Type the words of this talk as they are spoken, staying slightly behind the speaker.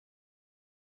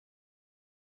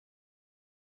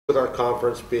With our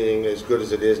conference being as good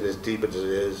as it is and as deep as it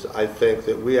is, I think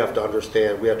that we have to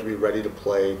understand we have to be ready to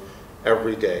play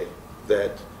every day.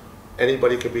 That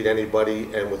anybody can beat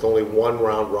anybody, and with only one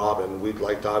round robin, we'd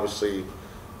like to obviously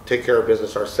take care of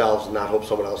business ourselves and not hope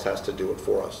someone else has to do it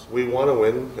for us. We want to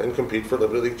win and compete for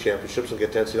Liberty League championships and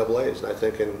get to NCAAs, and I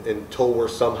think until we're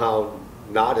somehow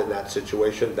not in that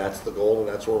situation, that's the goal and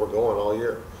that's where we're going all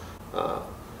year.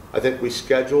 I think we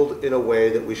scheduled in a way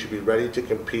that we should be ready to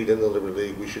compete in the Liberty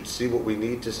League. We should see what we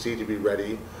need to see to be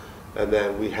ready, and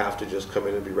then we have to just come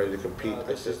in and be ready to compete.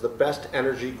 This is the best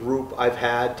energy group I've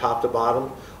had, top to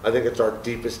bottom. I think it's our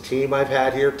deepest team I've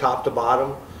had here, top to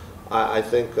bottom. I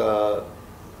think there's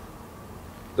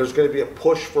going to be a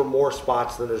push for more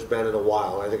spots than there's been in a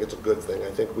while. I think it's a good thing.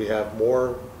 I think we have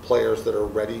more players that are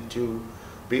ready to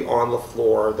be on the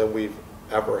floor than we've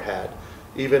ever had.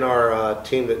 Even our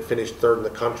team that finished third in the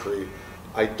country,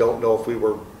 I don't know if we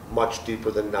were much deeper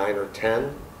than 9 or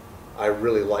 10. I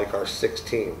really like our 6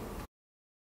 team.